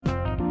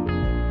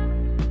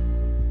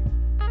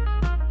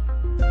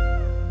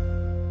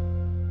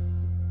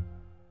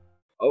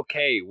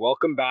Okay,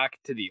 welcome back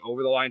to the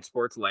Over the Line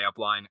Sports Layup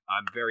Line.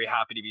 I'm very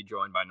happy to be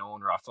joined by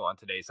Nolan Russell on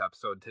today's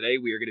episode. Today,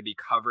 we are going to be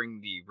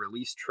covering the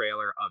release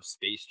trailer of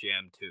Space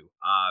Jam 2.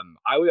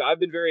 I've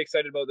been very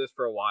excited about this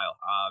for a while.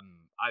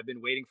 I've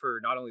been waiting for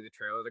not only the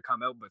trailer to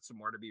come out, but some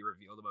more to be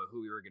revealed about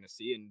who we were going to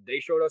see, and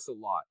they showed us a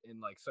lot in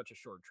like such a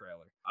short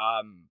trailer.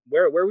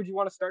 Where would you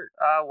want to start?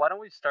 Why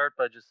don't we start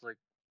by just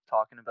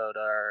talking about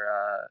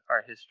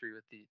our history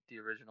with the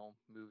original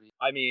movie?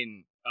 I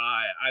mean,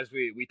 as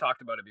we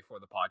talked about it before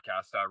the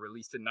podcast,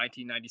 released in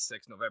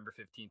 1996, November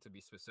 15th to be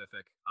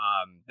specific.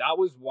 That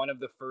was one of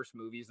the first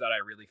movies that I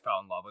really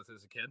fell in love with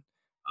as a kid.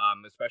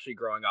 Especially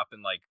growing up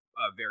in like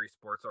a very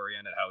sports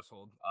oriented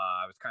household.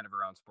 I was kind of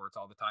around sports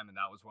all the time, and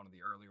that was one of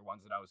the earlier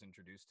ones that I was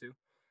introduced to.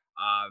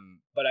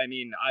 But I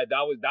mean,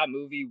 that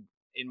movie,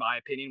 in my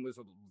opinion, was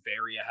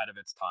very ahead of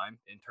its time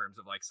in terms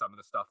of like some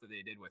of the stuff that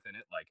they did within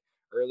it, like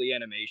early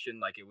animation.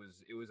 Like it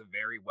was a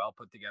very well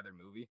put together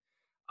movie.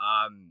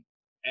 Um,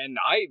 and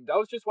I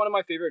that was just one of my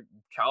favorite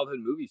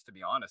childhood movies, to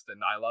be honest. And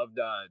I loved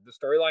the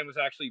storyline was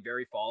actually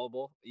very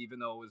followable, even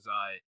though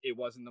it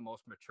wasn't the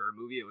most mature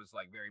movie. It was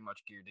like very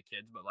much geared to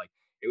kids, but like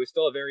it was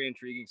still a very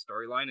intriguing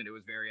storyline, and it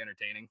was very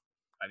entertaining.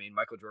 I mean,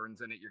 Michael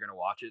Jordan's in it; you're gonna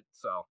watch it,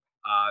 so.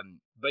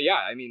 But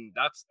yeah, I mean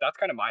that's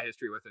kind of my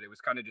history with it. It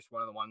was kind of just one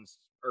of the ones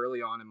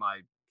early on in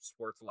my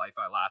sports life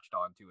I latched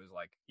onto. Is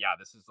like, yeah,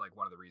 this is like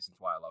one of the reasons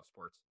why I love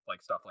sports, like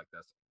stuff like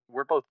this.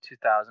 We're both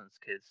 2000s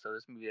kids, so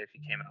this movie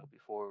actually came out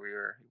before we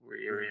were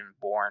Mhm. even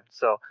born.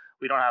 So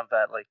we don't have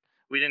that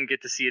we didn't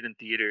get to see it in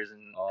theaters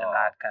and Oh,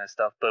 that kind of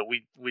stuff. But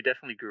we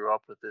definitely grew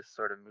up with this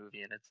sort of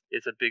movie, and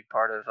it's a big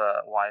part of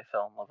why I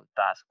fell in love with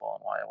basketball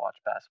and why I watch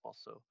basketball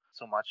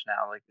so much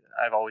now. Like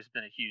I've always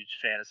been a huge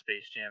fan of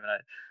Space Jam,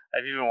 and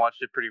I've even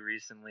watched it pretty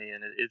recently,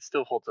 and it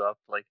still holds up.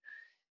 Like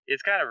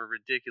it's kind of a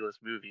ridiculous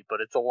movie, but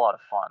it's a lot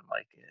of fun.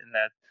 And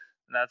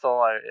that's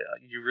all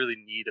you really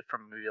need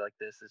from a movie like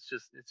this. It's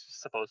just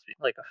supposed to be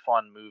like a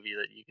fun movie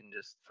that you can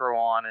just throw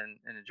on and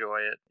enjoy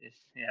it.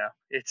 It's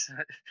it's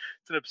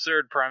an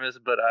absurd premise,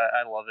 but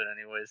I love it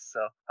anyways.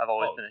 So I've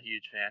always oh, been a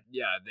huge fan.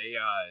 yeah,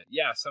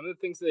 yeah, some of the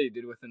things that they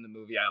did within the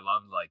movie I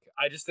loved. Like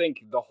I just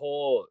think the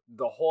whole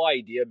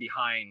idea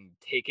behind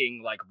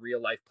taking like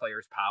real life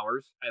players'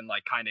 powers and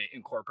like kind of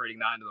incorporating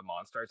that into the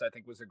monsters, I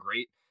think was a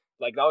great,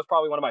 like that was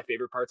probably one of my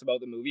favorite parts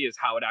about the movie is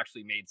how it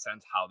actually made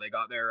sense how they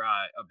got their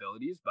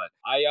abilities. But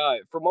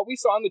from what we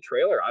saw in the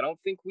trailer, I don't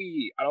think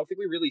we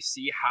really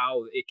see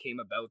how it came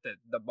about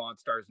that the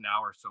monsters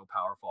now are so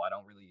powerful. I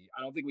don't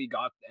think we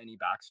got any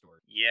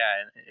backstory.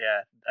 Yeah.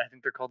 I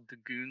think they're called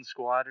the Goon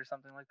Squad or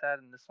something like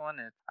that in this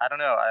one. I don't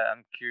know.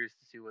 I'm curious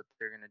to see what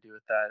they're gonna do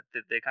with that.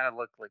 They kind of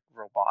look like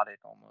robotic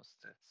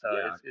almost, so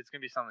Yeah. it's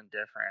gonna be something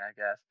different, I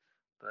guess.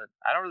 But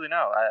I don't really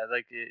know.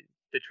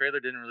 The trailer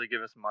didn't really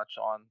give us much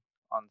on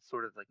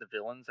sort of like the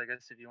villains, I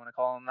guess if you want to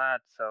call them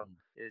that. So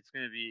it's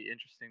going to be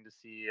interesting to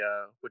see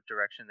what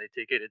direction they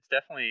take it. It's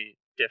definitely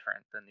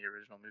different than the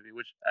original movie,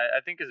 which I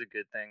think is a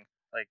good thing.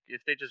 Like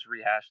if they just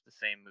rehashed the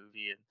same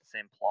movie and the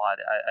same plot,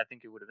 I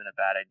think it would have been a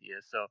bad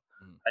idea. So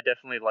Mhm. I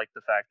definitely like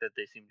the fact that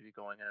they seem to be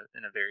going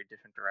in a very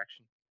different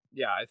direction.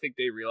 Yeah, I think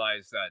they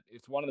realized that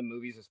it's one of the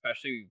movies,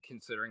 especially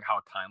considering how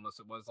timeless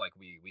it was. Like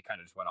we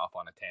kind of just went off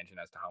on a tangent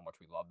as to how much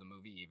we love the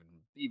movie,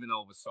 even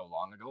though it was so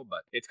long ago.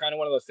 But it's kind of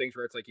one of those things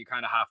where it's like you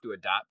kind of have to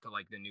adapt to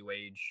like the new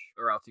age,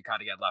 or else you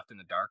kind of get left in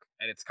the dark.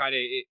 And it's kind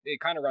of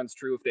it kind of runs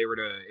true if they were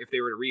to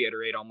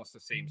reiterate almost the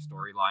same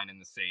storyline and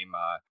the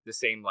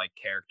same like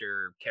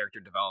character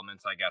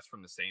developments, I guess,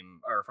 from the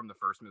same or from the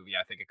first movie.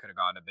 I think it could have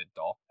gotten a bit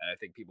dull, and I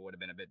think people would have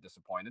been a bit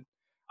disappointed.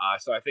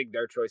 So I think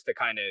their choice to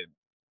kind of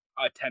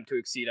attempt to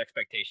exceed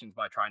expectations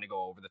by trying to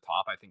go over the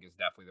top, I think is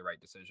definitely the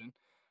right decision.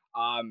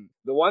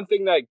 The one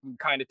thing that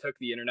kind of took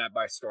the internet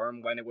by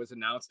storm when it was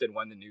announced and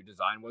when the new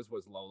design was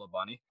Lola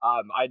Bunny.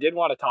 I did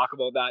want to talk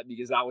about that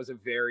because that was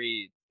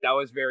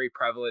very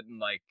prevalent and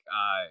like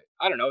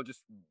I don't know,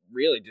 just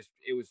really just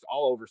it was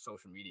all over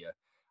social media.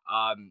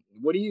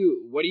 What do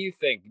you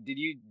think? Do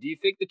you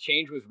think the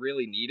change was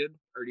really needed,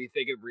 or do you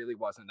think it really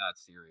wasn't that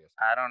serious?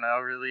 I don't know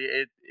really.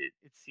 It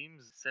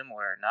seems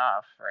similar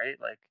enough, right?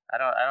 Like I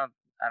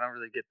don't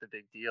really get the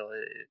big deal.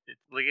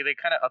 Like they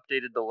kind of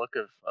updated the look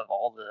of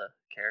all the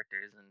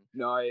characters, and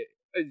No, I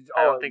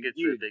don't oh, think it's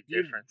a you big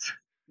you difference.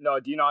 no,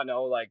 do you not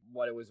know like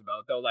what it was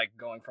about though? Like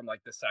going from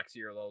like the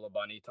sexier Lola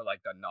Bunny to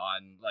like the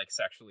non like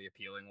sexually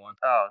appealing one.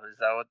 Oh, is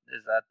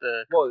that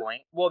the Well,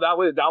 complaint? well, that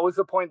was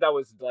the point. That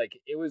was like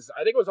it was.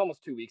 I think it was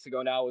almost 2 weeks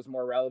ago. Now it was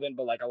more relevant,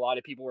 but like a lot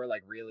of people were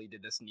like, "Really,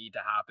 did this need to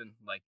happen?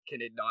 Like,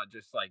 can it not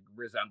just like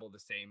resemble the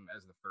same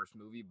as the first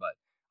movie?" But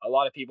a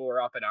lot of people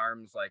were up in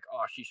arms, like,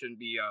 "Oh, she shouldn't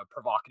be a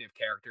provocative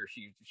character.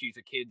 She's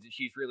a kid.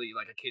 She's really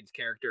like a kid's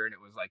character." And it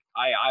was like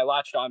I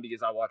latched on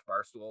because I watch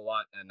Barstool a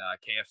lot, and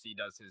KFC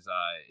does his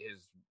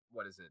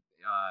what is it?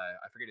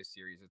 I forget his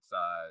series. It's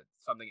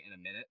something in a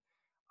minute.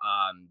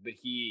 But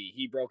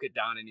he broke it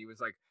down and he was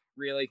like,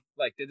 really?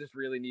 Like, did this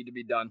really need to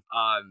be done?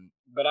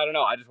 But I don't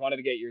know. I just wanted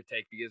to get your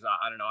take because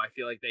I don't know. I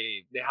feel like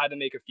they had to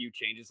make a few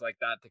changes like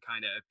that to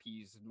kind of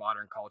appease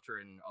modern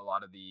culture and a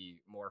lot of the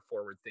more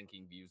forward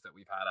thinking views that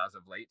we've had as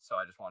of late. So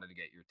I just wanted to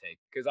get your take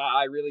because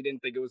I really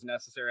didn't think it was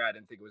necessary. I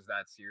didn't think it was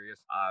that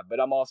serious. But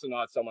I'm also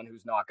not someone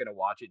who's not going to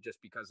watch it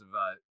just because of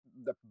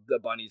the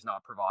bunny's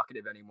not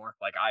provocative anymore.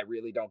 Like, I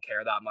really don't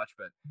care that much.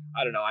 But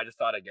I don't know. I just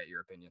thought I'd get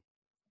your opinion.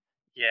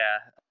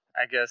 Yeah,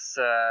 I guess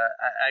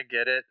I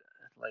get it.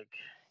 Like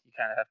you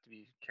kind of have to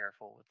be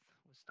careful with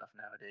stuff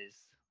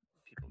nowadays.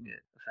 People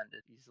get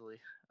offended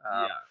easily.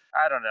 Yeah.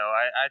 I don't know.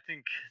 I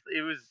think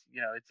it was,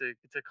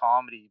 it's a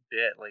comedy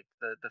bit. Like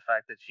the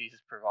fact that she's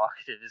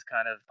provocative is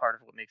kind of part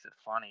of what makes it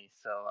funny.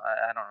 So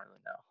I don't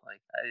really know. Like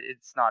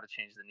it's not a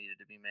change that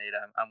needed to be made.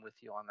 I'm with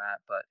you on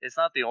that, but it's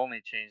not the only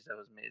change that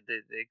was made.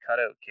 They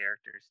cut out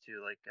characters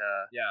too, like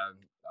Yeah.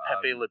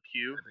 Pepe Le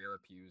Pew. Pepe Le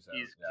Pew's out.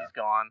 He's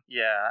gone.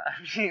 Yeah,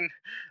 I mean,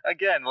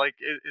 again, like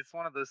it's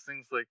one of those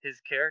things. Like his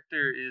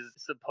character is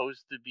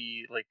supposed to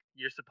be like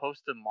you're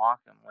supposed to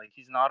mock him. Like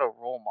he's not a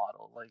role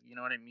model. Like you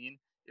know what I mean?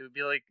 It would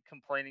be like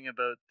complaining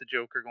about the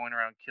Joker going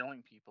around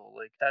killing people.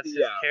 Like that's his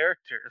Yeah.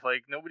 character.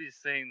 Like nobody's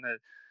saying that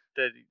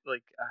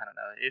like I don't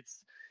know.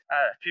 It's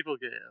people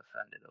get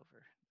offended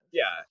over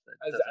Yeah, stuff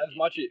that doesn't need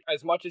to be.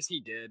 as much as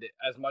he did,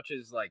 as much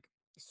as like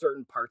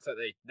certain parts that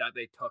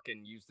they took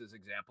and used as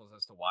examples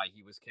as to why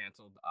he was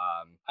canceled.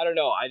 I don't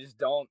know. I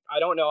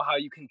don't know how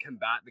you can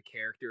combat the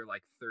character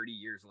like 30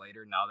 years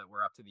later now that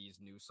we're up to these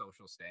new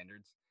social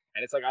standards.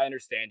 And it's like I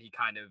understand he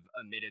kind of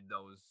omitted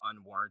those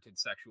unwarranted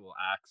sexual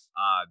acts.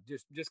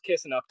 Just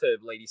kissing up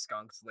to lady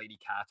skunks, lady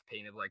cats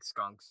painted like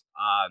skunks.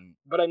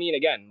 But I mean,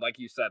 again, like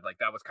you said, like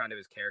that was kind of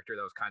his character,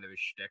 that was kind of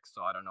his shtick.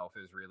 So I don't know if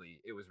it was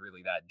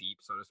really that deep,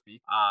 so to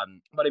speak.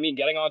 But I mean,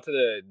 getting on to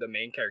the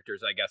main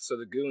characters, I guess. So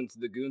the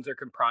goons are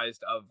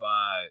comprised of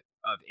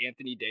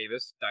Anthony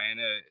Davis,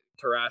 Diana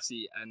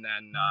Taurasi, and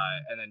then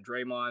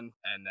Draymond,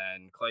 and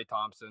then Klay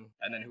Thompson,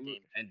 and then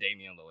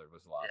Damian Lillard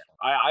was the last one.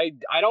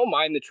 I don't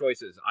mind the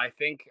choices. I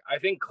think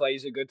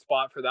Clay's a good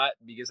spot for that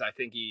because I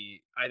think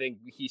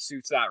he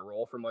suits that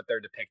role from what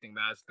they're depicting him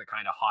as, the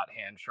kind of hot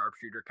hand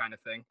sharpshooter kind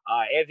of thing.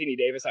 Anthony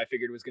Davis I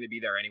figured was going to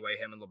be there anyway.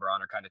 Him and LeBron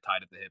are kind of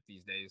tied at the hip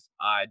these days.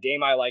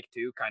 Dame I like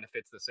too, kind of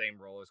fits the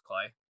same role as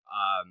Clay.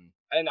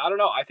 And I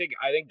don't know. I think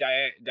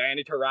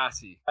Diana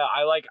Taurasi.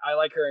 I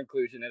like her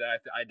inclusion, and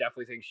I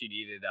definitely think she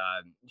needed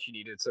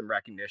some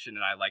recognition,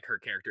 and I like her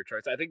character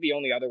choice. I think the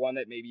only other one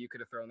that maybe you could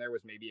have thrown there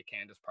was maybe a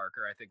Candace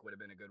Parker. I think would have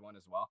been a good one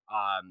as well.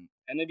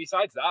 And then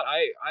besides that,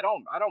 I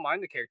don't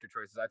mind the character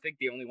choices. I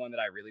think the only one that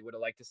I really would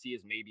have liked to see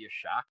is maybe a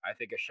Shaq. I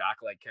think a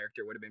Shaq like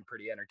character would have been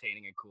pretty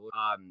entertaining and cool.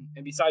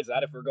 And besides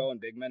that, if we're going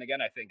big men again,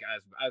 I think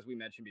as we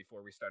mentioned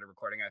before we started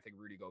recording, I think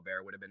Rudy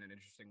Gobert would have been an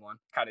interesting one,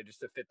 kind of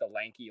just to fit the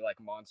lanky like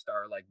monster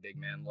like big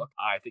man look.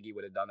 I think he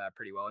would have done that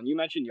pretty well. And you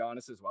mentioned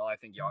Giannis as well. I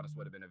think Giannis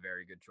would have been a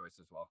very good choice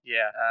as well.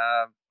 Yeah.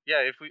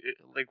 If we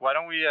like, why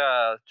don't we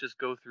just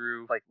go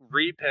through like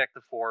repick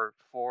the four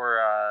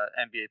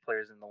NBA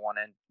players and the one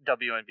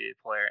WNBA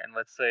player, and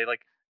let's say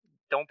like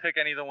don't pick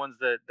any of the ones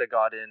that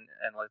got in,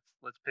 and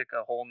let's pick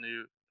a whole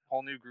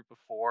new group of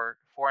four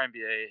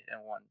NBA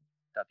and one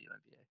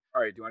WNBA.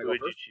 All right, do you want to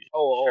go first?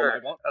 Sure.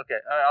 Okay,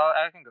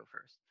 I can go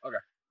first.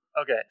 Okay.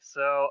 Okay,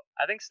 so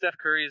I think Steph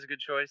Curry is a good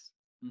choice.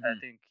 Mm-hmm. I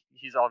think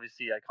he's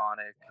obviously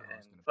iconic,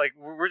 and like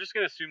we're just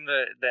gonna assume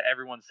that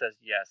everyone says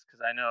yes, because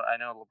I know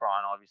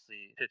LeBron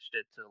obviously pitched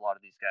it to a lot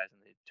of these guys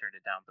and they turned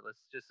it down, but let's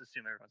just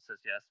assume everyone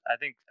says yes.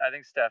 I think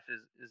Steph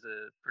is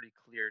a pretty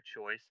clear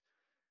choice.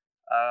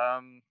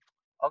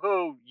 I'll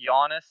go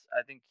Giannis.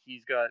 I think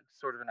he's got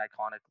sort of an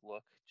iconic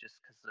look just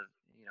because of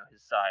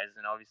his size,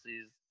 and obviously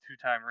he's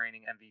two-time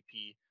reigning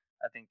MVP.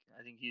 I think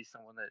he's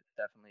someone that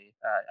definitely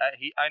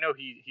I know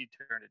he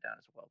turned it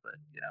down as well, but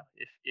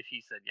if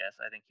he said yes,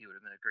 I think he would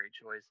have been a great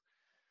choice.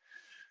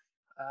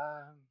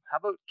 How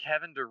about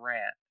Kevin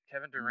Durant?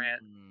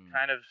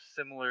 Kind of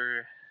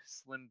similar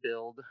slim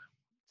build,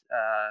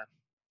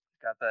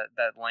 got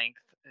that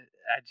length.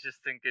 I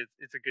just think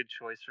it's a good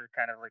choice for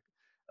kind of like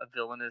a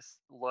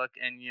villainous look,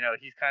 and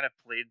he's kind of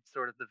played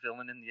sort of the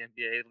villain in the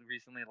NBA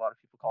recently. A lot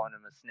of people calling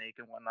him a snake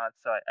and whatnot,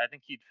 so I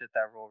think he'd fit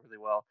that role really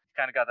well. He's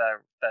kind of got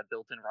that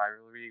built-in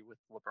rivalry with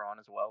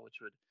LeBron as well,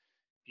 which would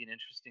be an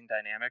interesting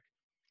dynamic.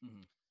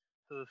 Mm-hmm.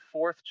 So the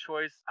fourth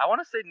choice, I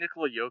want to say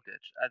Nikola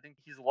Jokic. I think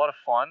he's a lot of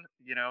fun,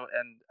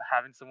 and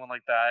having someone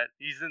like that,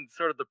 he's in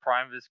sort of the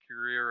prime of his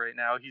career right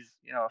now. He's,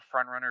 a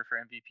front runner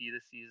for MVP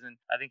this season.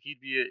 I think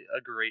he'd be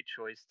a great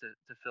choice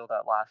to fill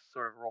that last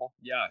sort of role.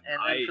 Yeah. And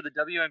then for the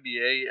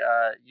WNBA,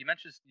 you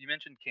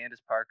mentioned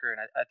Candace Parker, and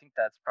I think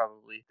that's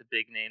probably the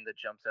big name that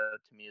jumps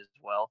out to me as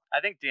well.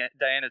 I think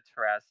Diana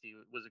Taurasi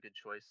was a good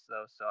choice,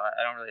 though, so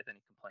I don't really have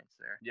any complaints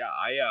there. Yeah,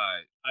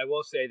 I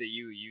will say that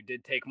you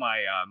did take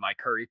my my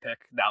Curry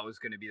pick. That was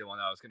going to be the one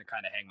that I was going to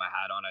kind of hang my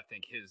hat on. I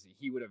think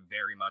he would have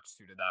very much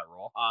suited that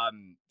role.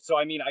 So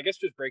I mean, I guess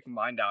just breaking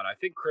mine down, I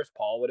think Chris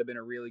Paul would have been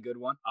a really good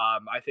one.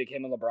 I think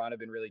him and LeBron have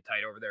been really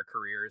tight over their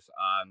careers.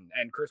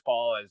 And Chris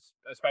Paul is,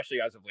 especially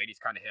as of late,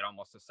 he's kind of hit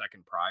almost a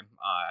second prime.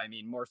 I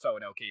mean, more so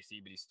in OKC,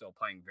 but he's still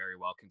playing very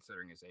well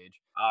considering his age.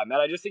 And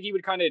I just think he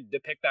would kind of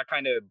depict that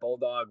kind of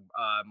bulldog,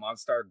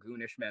 monster,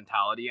 goonish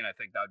mentality, and I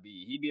think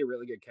he'd be a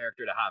really good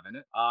character to have in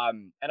it.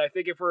 And I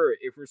think if we're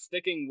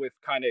sticking with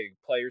kind of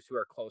players who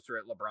are closer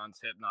at LeBron's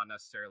hip, not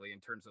necessarily in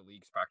terms of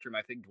league spectrum,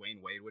 I think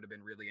Dwayne Wade would have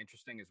been really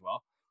interesting as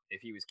well if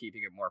he was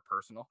keeping it more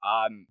personal.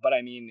 But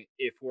I mean,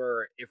 if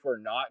we're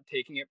not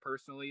taking it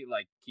personally,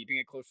 like keeping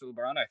it close to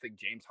LeBron, I think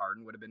James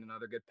Harden would have been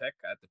another good pick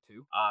at the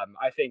 2.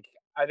 I think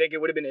it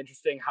would have been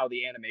interesting how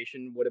the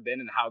animation would have been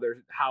and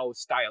how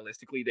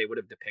stylistically they would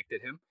have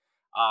depicted him.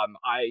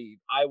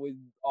 I would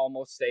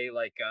almost say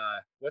like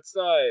what's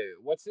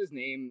his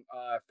name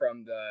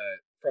from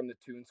the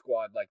Toon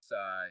Squad, like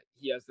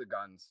he has the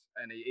guns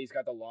and he's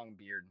got the long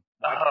beard.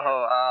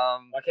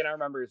 Why can't I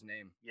remember his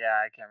name? Yeah,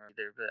 I can't remember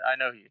either, but I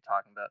know who you're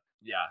talking about.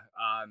 Yeah.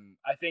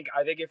 I think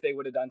if they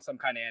would have done some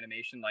kind of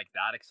animation like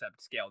that, except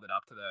scaled it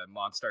up to the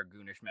Monster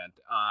Goonishment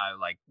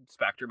like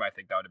spectrum, I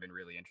think that would have been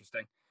really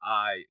interesting.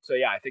 So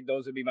yeah, I think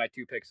those would be my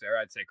 2 picks there.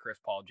 I'd say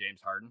Chris Paul, James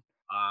Harden.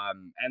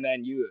 And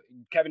then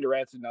Kevin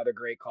Durant's another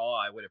great call.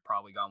 I would have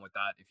probably gone with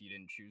that if you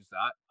didn't choose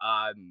that.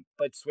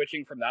 But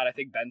switching from that, I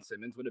think Ben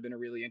Simmons would have been a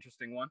really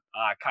interesting one.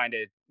 Kind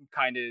of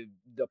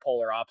the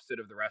polar opposite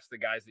of the rest of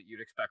the guys that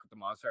you'd expect with the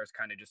Monstars,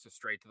 kind of just a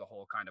straight to the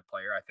hole kind of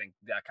player. I think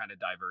that kind of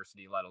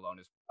diversity, let alone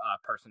his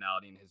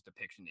personality and his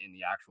depiction in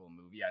the actual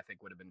movie, I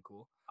think would have been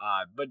cool.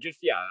 But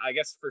just, yeah, I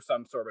guess for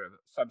some sort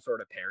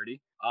of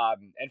parody.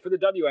 And for the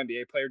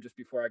WNBA player, just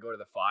before I go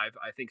to the 5,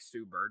 I think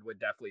Sue Bird would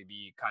definitely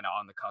be kind of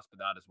on the cusp of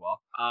that as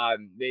well.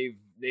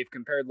 They've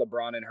compared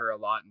LeBron and her a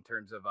lot in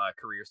terms of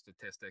career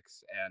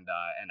statistics and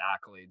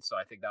accolades, so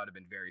I think that would have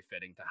been very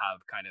fitting to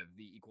have kind of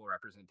the equal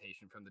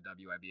representation from the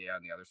WNBA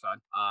on the other side.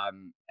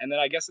 And then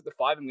I guess at the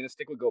 5, I'm going to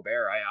stick with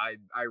Gobert.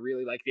 I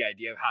really like the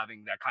idea of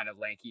having that kind of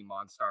lanky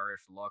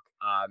monster-ish look,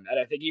 and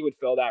I think he would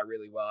fill that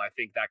really well. I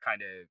think that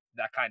kind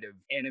of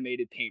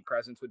animated paint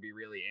presence would be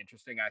really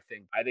interesting. I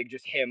think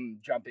just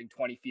him jumping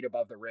 20 feet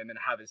above the rim and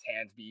have his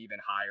hands be even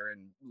higher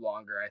and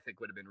longer, I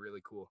think would have been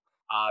really cool.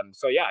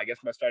 So yeah, I guess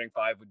my starting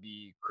 5 would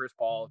be Chris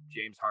Paul,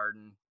 James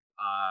Harden.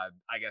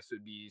 I guess it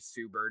would be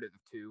Sue Bird at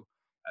the 2,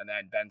 and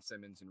then Ben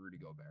Simmons and Rudy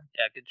Gobert.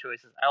 Yeah, good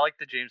choices. I like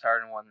the James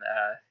Harden one.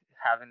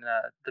 Having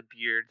the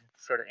beard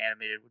sort of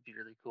animated would be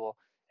really cool.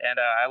 And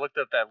I looked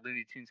up that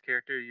Looney Tunes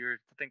character you were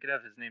thinking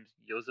of. His name's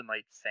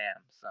Yosemite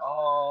Sam. So.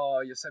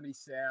 Oh, Yosemite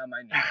Sam.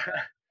 I knew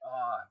that.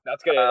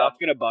 That's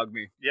gonna bug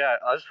me. Yeah,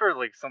 as for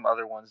like some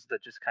other ones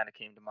that just kind of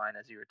came to mind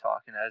as you were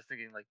talking, I was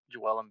thinking like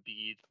Joel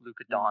Embiid,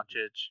 Luka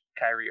Doncic,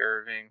 Kyrie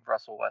Irving,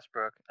 Russell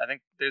Westbrook. I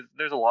think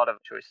there's a lot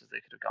of choices they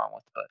could have gone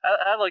with, but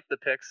I like the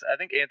picks. I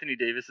think Anthony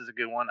Davis is a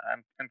good one.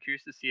 I'm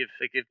curious to see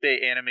if they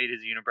animate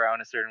his unibrow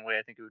in a certain way.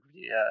 I think it would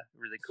be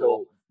really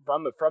cool.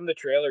 So from the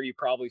trailer you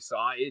probably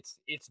saw, it's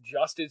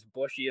just as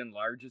bushy and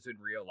large as in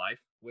real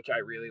life, which I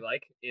really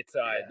like. It's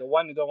the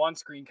one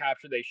screen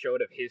capture they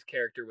showed of his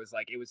character was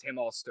like, it was him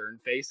all stern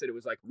faced, and it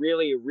was like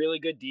really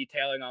good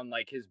detailing on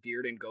like his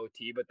beard and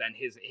goatee, but then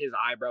his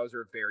eyebrows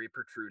are very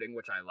protruding,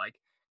 which I like,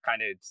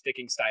 kind of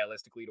sticking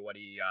stylistically to what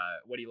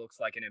he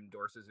looks like and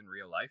endorses in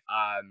real life.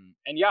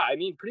 And yeah, I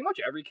mean, pretty much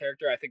every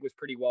character I think was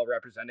pretty well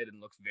represented and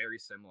looks very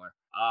similar.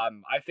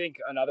 I think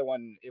another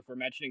one, if we're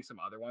mentioning some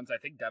other ones, I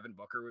think Devin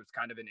Booker was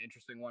kind of an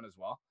interesting one as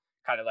well.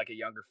 Kind of like a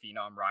younger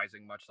phenom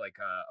rising, much like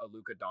a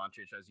Luka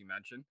Doncic, as you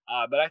mentioned.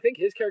 But I think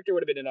his character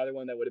would have been another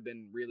one that would have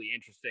been really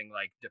interesting,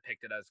 like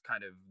depicted as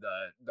kind of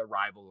the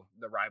rival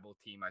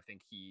team. I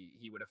think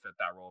he would have fit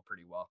that role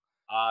pretty well.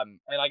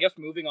 And I guess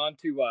moving on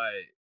to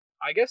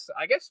I guess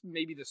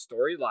maybe the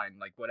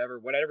storyline, like whatever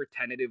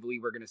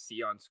tentatively we're gonna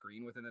see on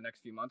screen within the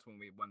next few months when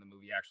the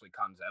movie actually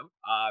comes out.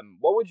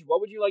 What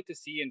would you like to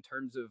see in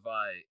terms of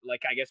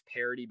like I guess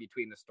parity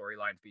between the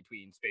storylines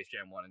between Space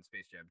Jam 1 and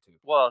Space Jam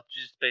 2? Well,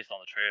 just based on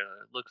the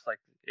trailer, it looks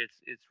like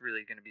it's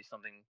really going to be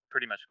something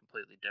pretty much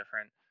completely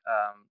different.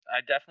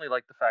 I definitely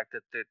like the fact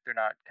that they're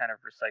not kind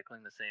of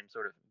recycling the same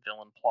sort of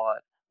villain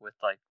plot with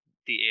like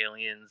the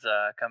aliens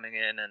coming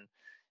in and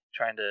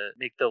trying to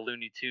make the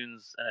Looney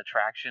Tunes an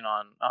attraction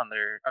on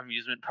their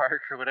amusement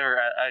park or whatever.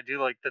 I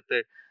do like that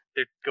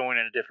they're going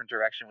in a different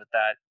direction with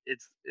that.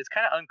 It's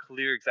kind of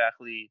unclear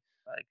exactly.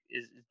 Like,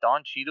 is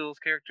Don Cheadle's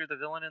character the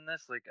villain in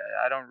this? Like,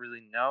 I don't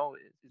really know.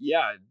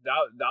 Yeah,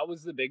 that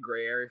was the big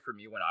gray area for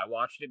me when I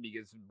watched it,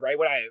 because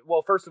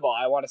first of all,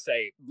 I want to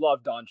say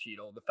love Don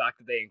Cheadle. The fact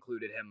that they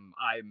included him,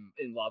 I'm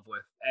in love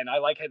with, and I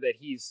like that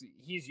he's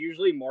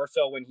usually more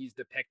so when he's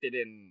depicted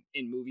in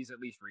movies,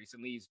 at least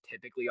recently, he's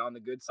typically on the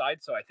good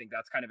side. So I think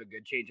that's kind of a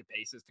good change of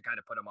paces to kind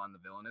of put him on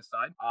the villainous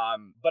side.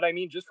 But I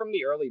mean, just from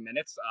the early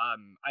minutes,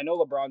 I know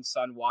LeBron's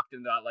son walked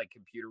into that like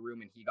computer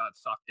room and he got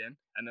sucked in,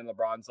 and then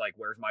LeBron's like,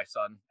 "Where's my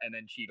son?" And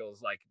then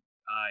Cheadle's like,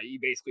 He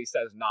basically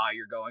says, "Nah,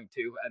 you're going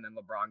to," and then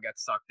LeBron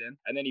gets sucked in,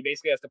 and then he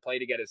basically has to play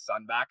to get his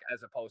son back,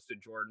 as opposed to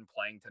Jordan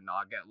playing to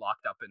not get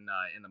locked up in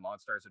the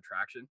Monstars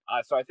attraction.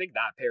 So I think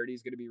that parody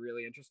is going to be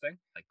really interesting.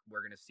 Like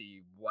we're going to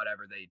see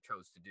whatever they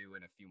chose to do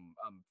in a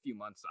few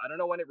months. I don't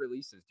know when it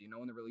releases. Do you know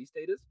when the release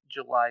date is?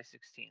 July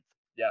 16th.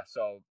 Yeah,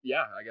 so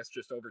yeah, I guess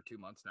just over 2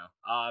 months now.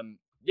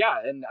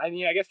 Yeah, and I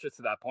mean, I guess just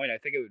to that point, I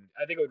think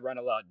it would run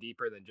a lot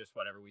deeper than just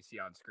whatever we see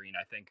on screen.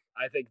 I think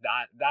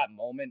that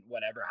moment,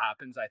 whatever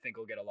happens, I think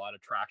will get a lot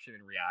of traction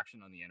and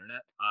reaction on the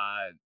internet.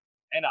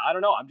 And I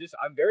don't know,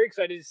 I'm very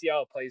excited to see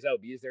how it plays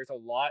out because there's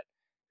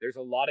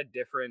a lot of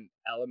different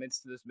elements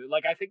to this movie.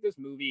 Like I think this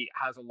movie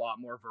has a lot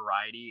more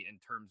variety in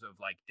terms of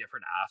like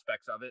different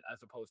aspects of it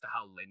as opposed to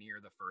how linear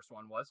the first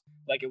one was.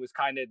 Like it was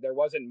kind of there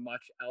wasn't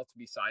much else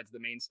besides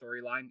the main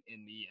storyline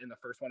in the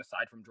first one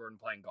aside from Jordan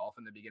playing golf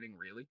in the beginning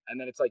really.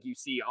 And then it's like you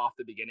see off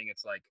the beginning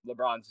it's like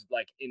LeBron's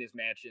like in his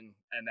mansion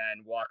and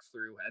then walks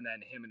through and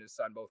then him and his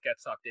son both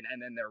get sucked in and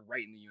then they're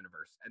right in the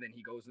universe. And then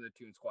he goes in the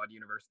Toon Squad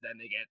universe, then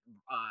they get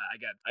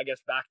I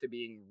guess back to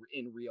being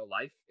in real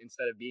life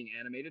instead of being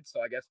animated.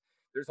 So I guess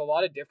there's a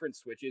lot of different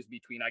switches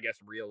between I guess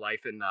real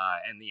life and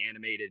the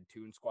animated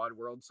Toon Squad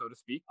world, so to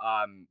speak.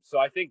 So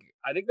I think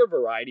the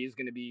variety is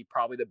going to be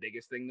probably the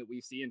biggest thing that we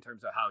see in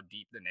terms of how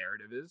deep the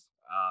narrative is.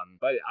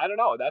 But I don't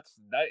know.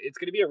 It's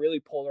going to be a really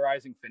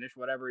polarizing finish,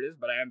 whatever it is.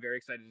 But I am very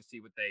excited to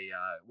see what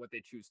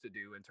they choose to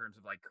do in terms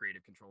of like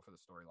creative control for the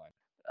storyline.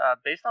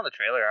 Based on the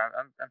trailer,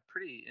 I'm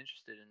pretty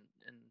interested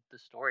in the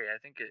story. I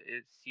think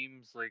it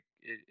seems like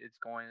it's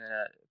going in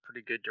a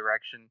pretty good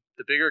direction.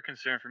 The bigger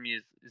concern for me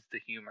is the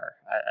humor.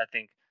 I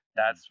think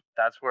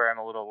that's where I'm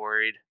a little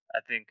worried. I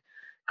think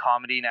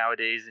comedy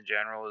nowadays in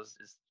general is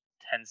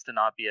tends to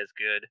not be as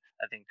good.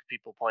 I think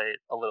people play it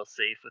a little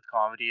safe with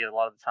comedy a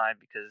lot of the time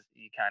because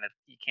you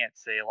can't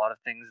say a lot of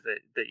things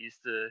that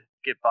used to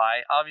get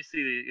by.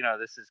 Obviously,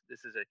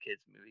 this is a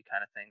kids movie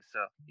kind of thing,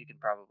 so you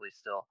can probably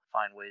still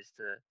find ways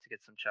to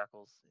get some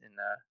chuckles in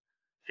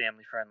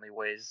family friendly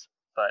ways.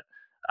 But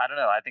I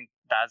don't know. I think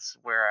that's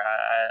where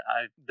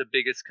I the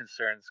biggest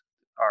concerns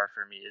are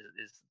for me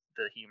is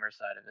the humor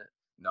side of it.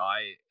 No,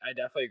 I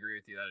definitely agree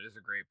with you. That is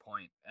a great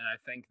point, and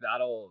I think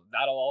that'll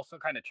also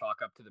kind of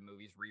chalk up to the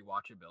movie's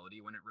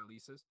rewatchability when it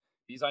releases.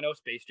 Because I know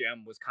Space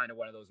Jam was kind of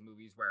one of those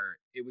movies where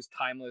it was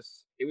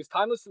timeless. It was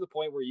timeless to the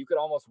point where you could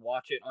almost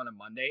watch it on a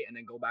Monday and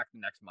then go back the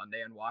next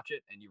Monday and watch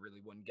it, and you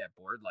really wouldn't get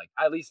bored. Like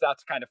at least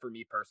that's kind of for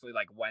me personally.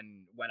 Like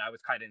when I was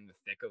kind of in the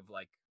thick of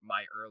like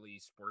my early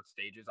sports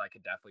stages, I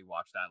could definitely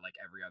watch that like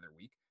every other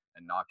week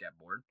and not get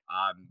bored.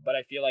 But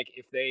I feel like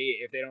if they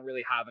don't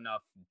really have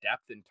enough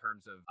depth in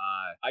terms of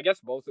I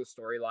guess both the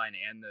storyline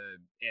and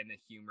the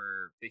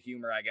humor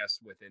I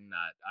guess within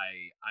that,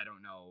 I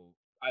don't know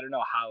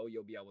how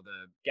you'll be able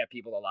to get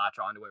people to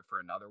latch onto it for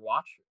another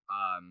watch.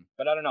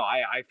 But I don't know.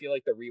 I feel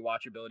like the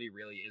rewatchability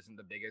really isn't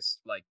the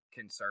biggest like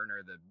concern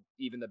or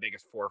even the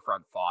biggest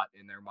forefront thought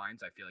in their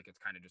minds. I feel like it's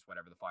kind of just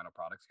whatever the final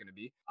product's going to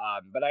be.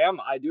 But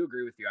I do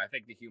agree with you. I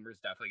think the humor is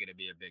definitely going to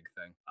be a big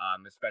thing.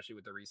 Especially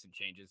with the recent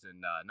changes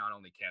in not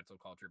only cancel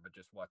culture but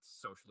just what's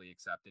socially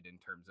accepted in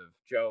terms of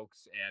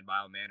jokes and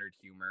mild mannered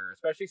humor.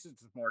 Especially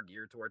since it's more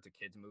geared towards a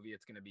kids movie,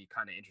 it's going to be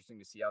kind of interesting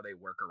to see how they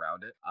work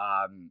around it.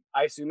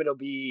 I assume it'll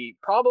be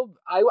probably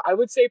I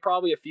would say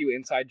probably a few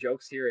inside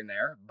jokes here and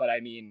there, but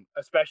I mean,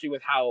 especially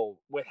with how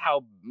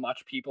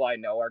much people I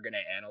know are going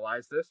to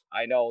analyze this,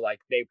 I know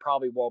like they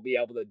probably won't be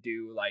able to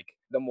do like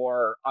the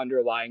more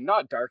underlying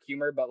not dark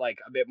humor but like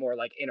a bit more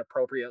like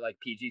inappropriate like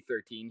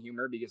PG-13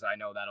 humor because I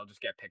know that'll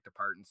just get picked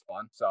apart and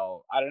spun.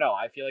 So I don't know,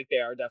 I feel like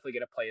they are definitely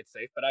going to play it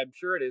safe, but I'm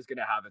sure it is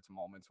going to have its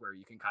moments where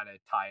you can kind of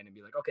tie in and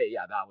be like, okay,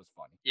 yeah, that was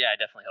funny. Yeah, I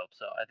definitely hope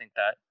so. I think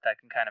that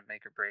can kind of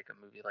make or break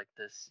a movie like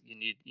this. You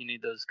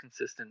need those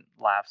consistent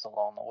laughs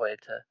along the way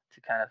to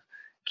kind of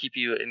keep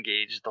you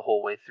engaged the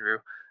whole way through.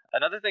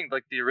 Another thing,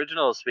 like the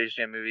original Space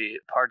Jam movie,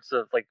 parts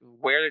of like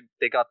where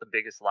they got the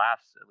biggest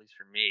laughs, at least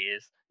for me,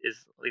 is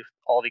like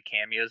all the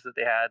cameos that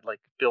they had, like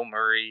Bill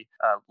Murray,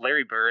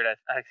 Larry Bird.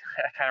 I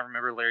kind of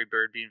remember Larry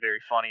Bird being very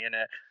funny in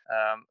it.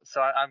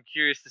 So I'm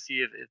curious to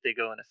see if they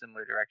go in a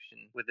similar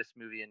direction with this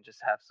movie and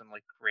just have some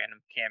like random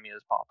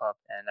cameos pop up,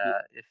 and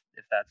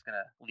if that's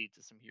gonna lead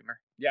to some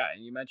humor. Yeah, and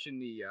you mentioned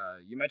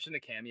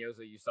the cameos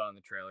that you saw in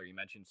the trailer. You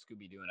mentioned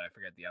Scooby Doo, and I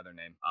forget the other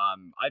name.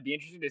 I'd be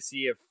interested to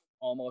see if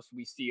almost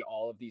we see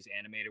all of these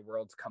animated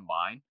worlds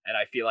combine, and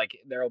I feel like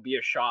there'll be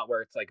a shot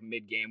where it's like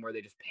mid game where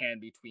they just pan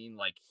between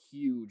like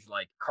huge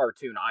like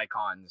cartoon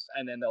icons,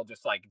 and then they'll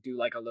just like do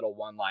like a little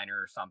one liner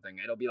or something.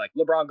 It'll be like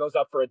LeBron goes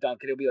up for a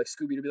dunk, and it'll be like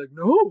Scooby to be like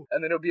no,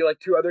 and then it'll be like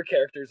two other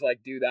characters like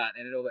do that,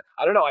 and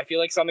I don't know. I feel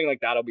like something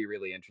like that'll be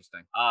really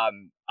interesting.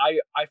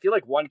 I feel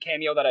like one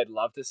cameo that I'd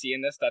love to see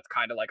in this that's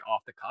kind of like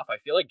off the cuff. I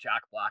feel like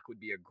Jack Black would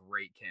be a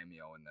great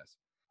cameo in this.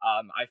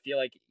 I feel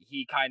like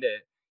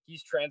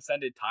he's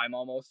transcended time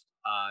almost.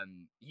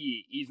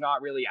 He's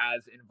not really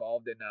as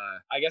involved in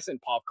I guess in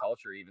pop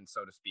culture even,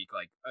 so to speak,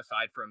 like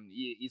aside from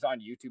he's on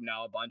YouTube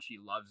now a bunch. He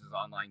loves his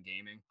online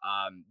gaming.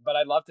 But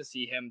I'd love to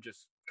see him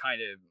just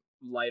kind of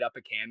light up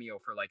a cameo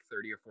for like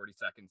 30 or 40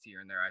 seconds here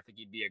and there. I think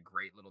he'd be a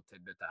great little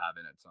tidbit to have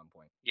in at some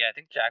point. Yeah, I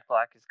think Jack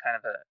Black is kind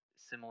of a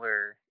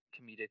similar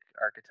comedic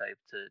archetype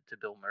to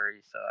Bill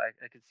Murray, so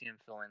I could see him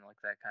filling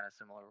like that kind of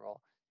similar role.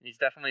 And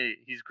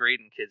he's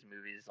great in kids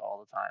movies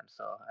all the time.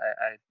 So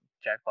I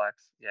Jack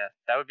Black's, yeah,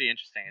 that would be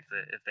interesting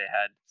if they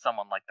had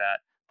someone like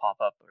that pop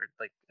up, or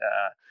like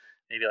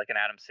maybe like an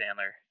Adam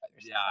Sandler or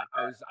something Yeah,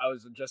 like that. I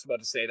was just about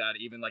to say that.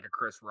 Even like a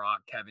Chris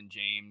Rock, Kevin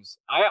James.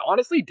 I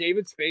honestly,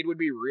 David Spade would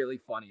be really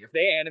funny if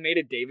they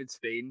animated David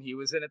Spade and he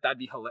was in it.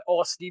 That'd be hilarious.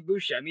 Oh, Steve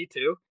Buscemi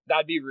too.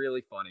 That'd be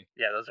really funny.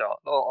 Yeah, those are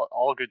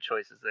all good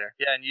choices there.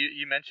 Yeah, and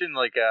you mentioned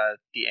like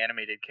the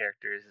animated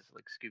characters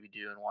like Scooby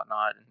Doo and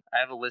whatnot, and I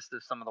have a list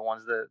of some of the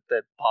ones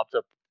that popped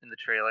up in the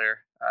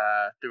trailer.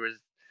 There was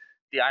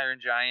the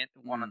Iron Giant,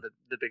 one of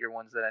the bigger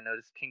ones that I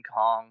noticed. King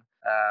Kong.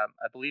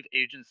 I believe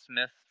Agent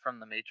Smith from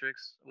The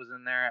Matrix was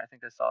in there. I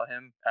think I saw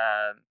him.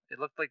 It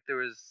looked like there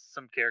was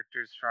some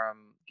characters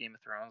from Game of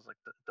Thrones, like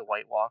the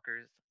White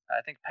Walkers. I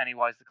think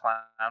Pennywise the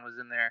Clown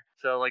was in there.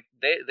 So like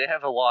they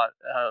have a lot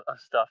of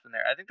stuff in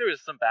there. I think there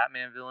was some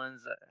Batman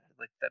villains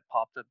like that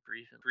popped up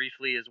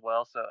briefly as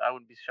well. So I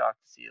wouldn't be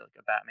shocked to see like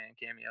a Batman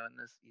cameo in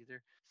this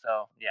either.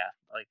 So yeah,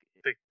 like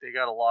they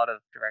got a lot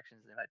of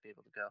directions they might be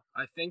able to go.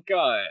 I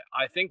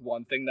think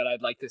one thing that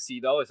I'd like to see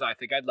though is I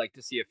think I'd like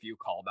to see a few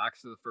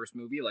callbacks to the first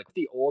movie. Like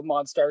the old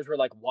Monstars were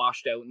like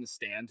washed out in the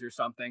stands or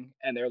something,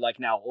 and they're like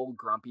now old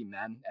grumpy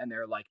men, and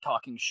they're like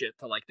talking shit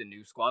to like the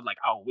new squad, like,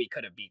 oh, we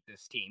could have beat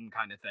this team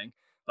kind of thing.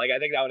 Like I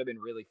think that would have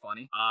been really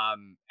funny.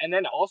 And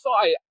then also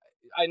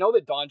I know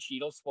that Don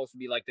Cheadle's supposed to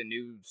be like the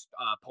new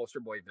poster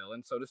boy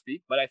villain, so to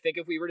speak. But I think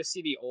if we were to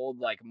see the old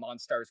like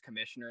Monstars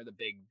commissioner, the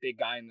big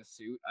guy in the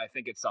suit, I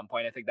think at some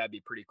point I think that'd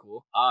be pretty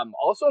cool.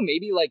 Also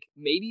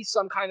maybe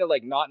some kind of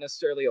like not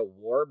necessarily a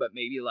war, but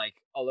maybe like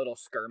a little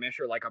skirmish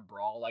or like a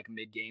brawl like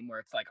mid game where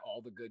it's like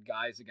all the good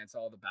guys against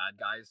all the bad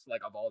guys,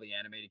 like of all the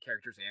animated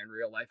characters and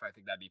real life. I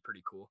think that'd be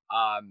pretty cool.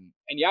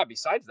 And yeah,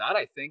 besides that,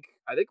 I think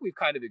we've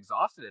kind of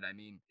exhausted it. I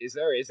mean, is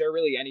there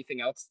really anything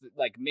else that,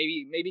 like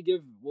maybe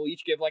we'll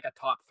each give like a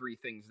top 3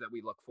 things that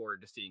we look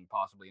forward to seeing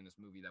possibly in this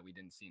movie that we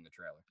didn't see in the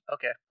trailer.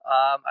 Okay.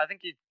 I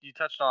think you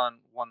touched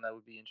on one that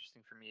would be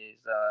interesting for me is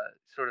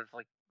sort of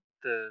like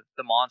the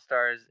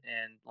Monstars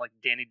and like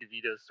Danny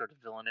DeVito's sort of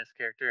villainous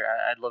character.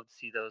 I'd love to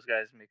see those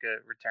guys make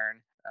a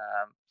return.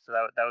 So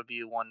that would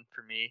be one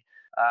for me.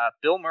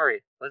 Bill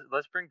Murray.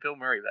 Let's bring Bill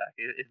Murray back.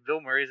 If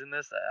Bill Murray's in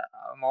this,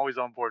 I'm always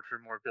on board for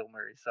more Bill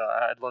Murray. So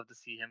I'd love to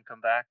see him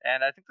come back.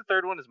 And I think the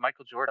third one is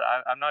Michael Jordan.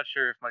 I'm not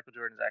sure if Michael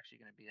Jordan is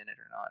actually going to be in it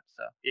or not.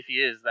 So if he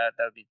is, that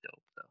would be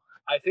dope though.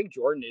 I think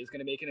Jordan is going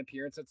to make an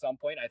appearance at some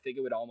point. I think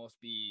it would almost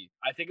be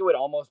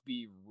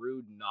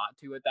rude not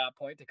to at that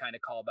point to kind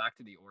of call back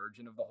to the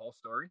origin of the whole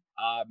story.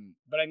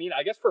 But I mean,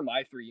 I guess for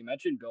my 3, you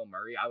mentioned Bill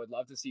Murray. I would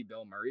love to see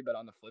Bill Murray, but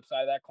on the flip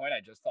side of that coin,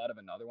 I just thought of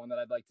another one that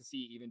I'd like to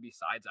see, even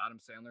besides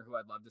Adam Sandler, who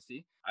I'd love to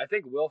see. I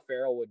think Will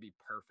Ferrell would be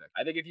perfect.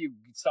 I think if you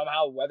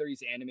somehow, whether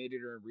he's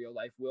animated or in real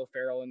life, Will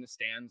Ferrell in the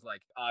stands,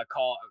 like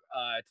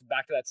it's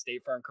back to that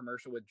State Farm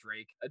commercial with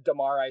Drake. The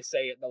more I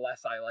say it, the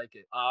less I like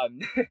it.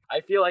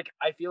 I feel like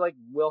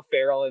Will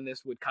Ferrell in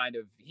this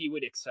he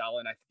would excel,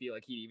 and I feel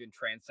like he'd even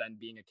transcend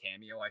being a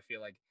cameo. I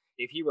feel like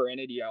if he were in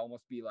it, he'd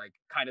almost be like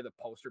kind of the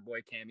poster boy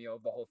cameo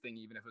of the whole thing,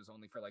 even if it was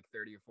only for like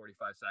 30 or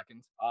 45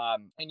 seconds.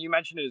 And you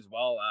mentioned it as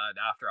well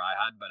after I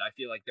had, but I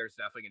feel like there's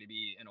definitely going to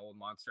be an old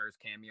Monstars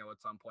cameo at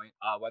some point,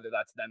 whether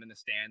that's them in the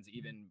stands,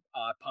 even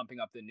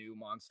pumping up the new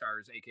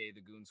Monstars, aka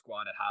the Goon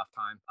Squad at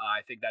halftime.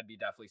 I think that'd be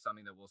definitely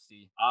something that we'll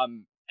see.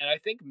 And I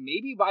think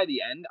maybe by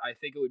the end, I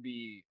think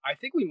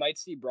we might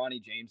see Bronny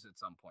James at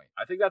some point.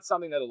 I think that's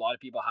something that a lot of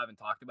people haven't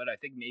talked about. I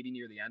think maybe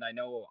near the end, I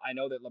know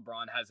that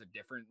LeBron has a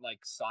different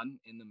like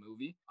son in the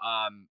movie.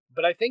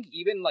 But I think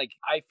even like,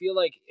 I feel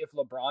like if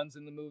LeBron's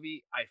in the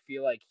movie, I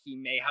feel like he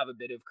may have a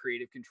bit of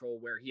creative control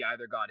where he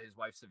either got his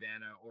wife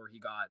Savannah, or he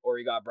got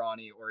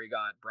Bronny, or he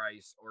got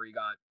Bryce, or he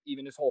got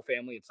even his whole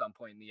family at some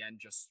point in the end,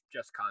 just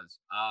cause.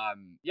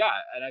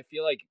 Yeah, and I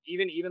feel like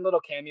even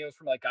little cameos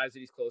from like guys that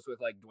he's close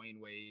with, like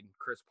Dwayne Wade,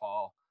 Chris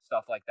Paul,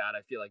 stuff like that.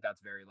 I feel like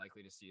that's very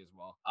likely to see as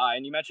well.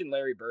 And you mentioned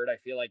Larry Bird. I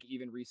feel like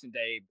even recent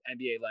day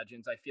NBA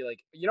legends, I feel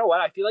like, you know what?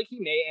 I feel like he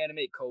may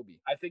animate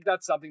Kobe. I think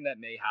that's something that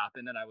may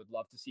happen, and I would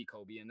love to see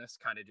Kobe in this,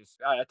 kind of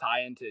just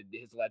tie into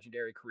his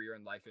legendary career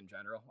and life in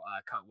general.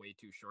 Cut way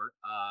too short.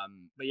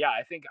 But yeah,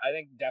 I think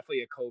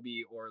definitely a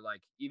Kobe or like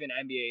even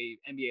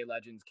NBA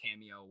legends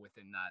cameo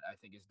within that, I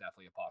think is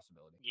definitely a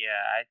possibility.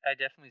 Yeah, I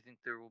definitely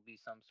think there will be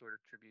some sort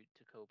of tribute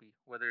to Kobe,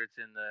 whether it's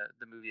in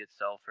the movie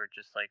itself or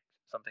just like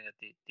something at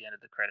the end of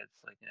the credits,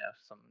 like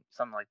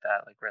something like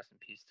that, like rest in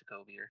peace to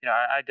Kobe, or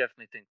I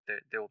definitely think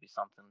that there will be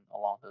something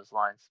along those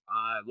lines.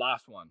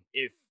 Last one.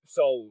 If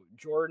so,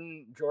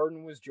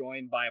 Jordan was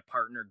joined by a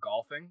partner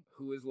golfing.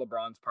 Who is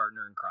LeBron's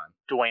partner in crime?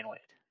 Dwayne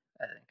Wade.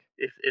 I think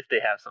if they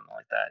have something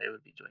like that, it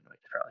would be Dwayne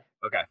Wade probably.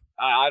 Okay,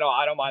 I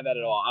don't mind that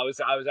at all. I was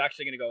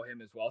actually gonna go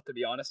him as well, to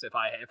be honest. If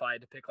I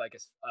had to pick like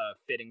a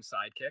fitting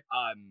sidekick,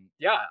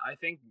 yeah, I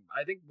think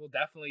we'll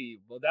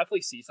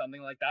definitely see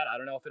something like that. I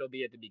don't know if it'll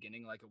be at the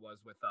beginning like it was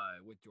with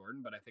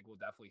Jordan, but I think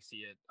we'll definitely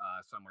see it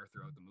somewhere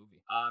throughout the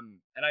movie.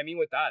 And I mean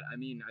with that, I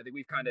mean I think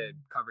we've kind of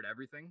covered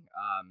everything.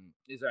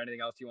 Is there anything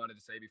else you wanted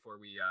to say before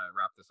we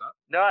wrap this up?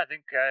 No, I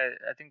think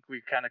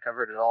we kind of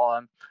covered it all.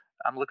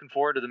 I'm looking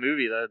forward to the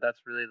movie.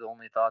 That's really the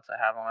only thoughts I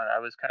have on it. I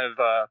was kind of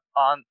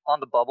on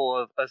the bubble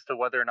of as to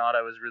whether or not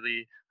I was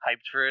really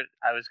hyped for it.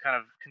 I was kind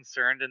of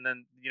concerned, and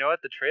then you know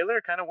what, the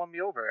trailer kind of won me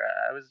over.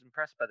 I was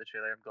impressed by the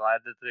trailer. I'm glad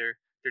that they're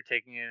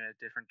taking it in a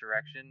different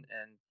direction,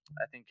 and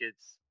I think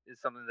it's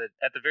something that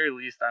at the very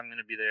least I'm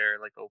going to be there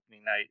like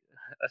opening night,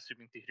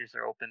 assuming theaters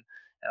are open,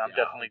 and I'm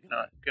Yeah, definitely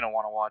hopefully. gonna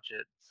want to watch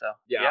it. So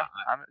Yeah,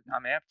 yeah,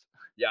 I'm amped.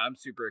 Yeah, I'm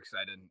super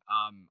excited.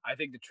 I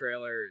think the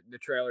trailer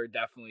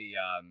definitely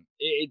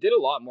it did a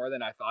lot more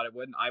than I thought it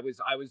would. I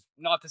was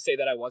not to say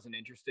that I wasn't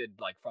interested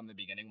like from the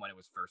beginning when it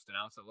was first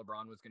announced that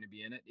LeBron was going to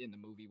be in it. In the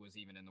movie was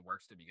even in the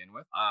works to begin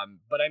with.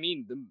 But I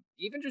mean,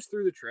 even just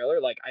through the trailer,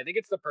 like I think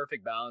it's the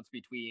perfect balance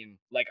between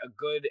like a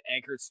good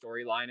anchored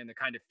storyline and the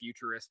kind of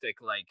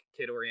futuristic like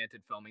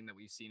kid-oriented filming that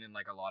we've seen in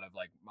like a lot of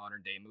like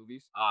modern day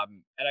movies.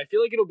 And I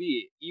feel like it'll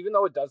be, even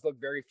though it does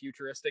look very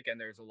futuristic and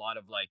there's a lot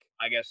of like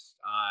I guess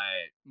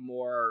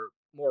more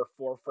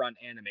forefront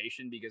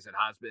animation because it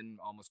has been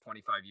almost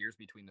 25 years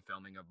between the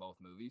filming of both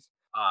movies.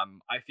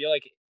 I feel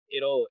like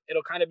it'll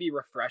kind of be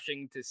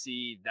refreshing to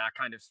see that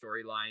kind of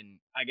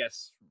storyline, I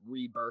guess,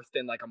 rebirthed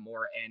in like a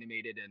more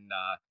animated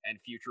and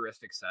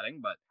futuristic setting.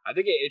 But I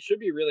think it should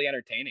be really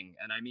entertaining.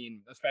 And I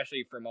mean,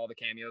 especially from all the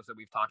cameos that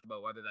we've talked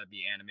about, whether that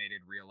be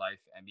animated, real life,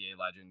 NBA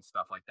legends,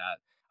 stuff like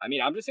that. I mean,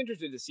 I'm just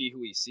interested to see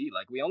who we see.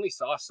 Like, we only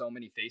saw so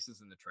many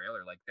faces in the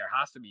trailer. Like, there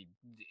has to be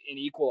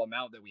an equal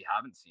amount that we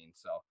haven't seen.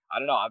 So,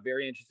 I don't know. I'm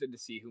very interested to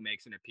see who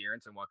makes an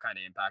appearance and what kind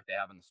of impact they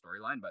have in the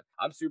storyline. But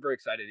I'm super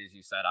excited, as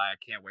you said. I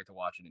can't wait to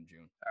watch it in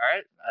June. All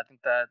right, I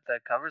think that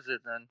covers it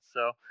then.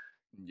 So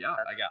Yeah,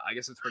 uh, I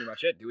guess that's pretty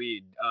much it. Do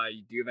you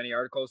have any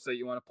articles that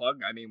you want to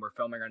plug? I mean, we're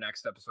filming our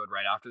next episode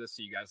right after this,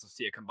 so you guys will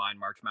see a combined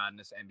March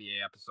Madness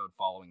NBA episode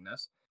following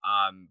this.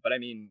 But I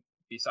mean,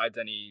 besides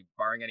any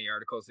barring any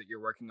articles that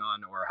you're working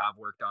on or have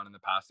worked on in the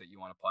past that you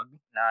want to plug?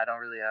 no, I don't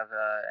really have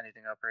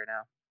anything up right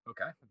now.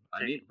 Okay. I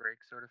mean, Taking a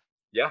break, sort of.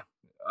 yeah.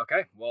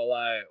 Okay. Well,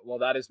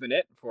 that has been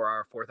it for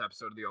our fourth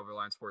episode of the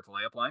Overline Sports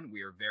Layup Line.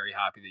 We are very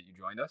happy that you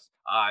joined us.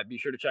 Be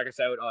sure to check us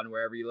out on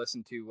wherever you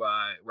listen to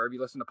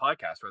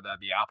podcasts, whether that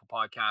be Apple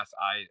Podcasts,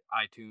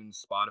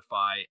 iTunes,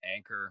 Spotify,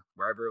 Anchor,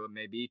 wherever it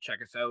may be. Check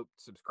us out,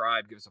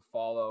 subscribe, give us a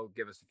follow,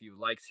 give us a few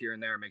likes here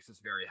and there. It makes us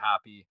very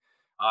happy.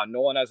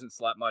 Nolan hasn't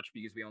slept much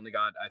because we only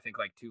got, I think,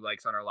 like 2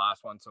 likes on our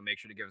last one. So make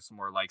sure to give us some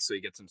more likes so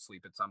he gets some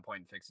sleep at some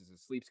point and fixes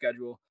his sleep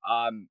schedule.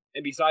 And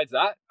besides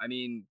that, I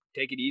mean,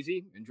 take it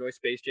easy, enjoy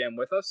Space Jam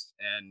with us,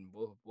 and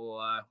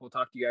we'll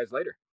talk to you guys later.